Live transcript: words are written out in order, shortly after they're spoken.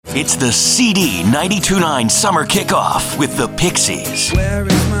It's the CD92.9 Summer Kick Off with the Pixies. Where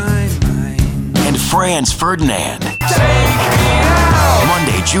is my mind? And Franz Ferdinand. Take me out!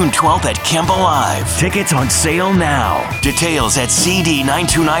 Monday, June 12th at Kemba Live. Tickets on sale now. Details at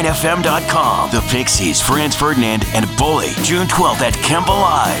CD929FM.com. The Pixies, Franz Ferdinand, and Bully. June 12th at Kemba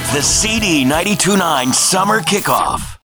Live. The CD92.9 Summer Kick Off.